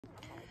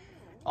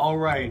All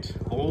right,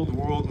 Old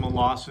World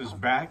Molossus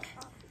back.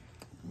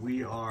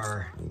 We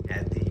are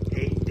at the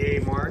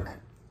 8-day mark.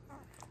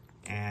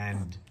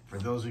 And for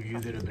those of you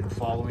that have been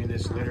following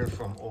this litter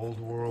from Old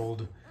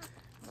World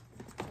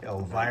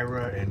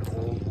Elvira and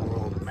Old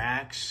World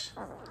Max,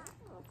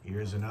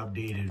 here's an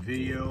updated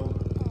video.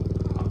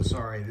 I'm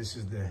sorry, this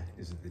is the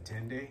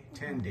 10-day?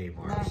 10-day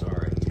mark,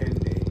 sorry,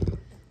 10-day.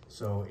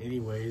 So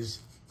anyways,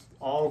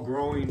 all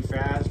growing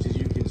fast, as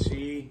you can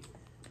see.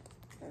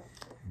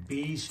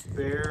 Beast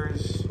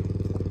bears,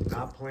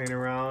 not playing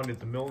around at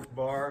the milk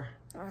bar.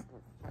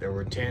 There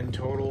were 10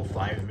 total,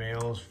 5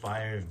 males,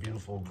 5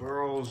 beautiful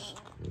girls.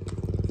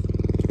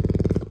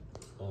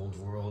 Old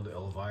World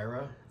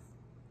Elvira.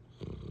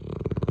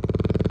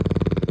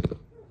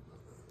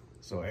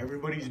 So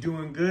everybody's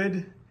doing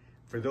good.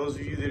 For those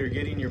of you that are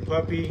getting your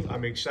puppy,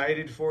 I'm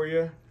excited for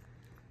you.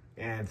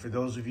 And for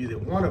those of you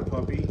that want a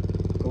puppy,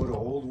 go to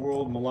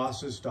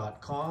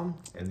oldworldmolossus.com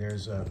and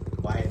there's a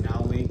buy it now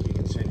link. You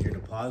can send your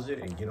deposit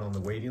and get on the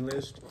waiting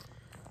list.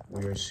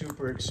 We are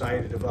super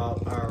excited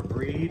about our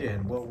breed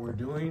and what we're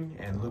doing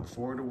and look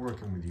forward to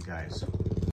working with you guys.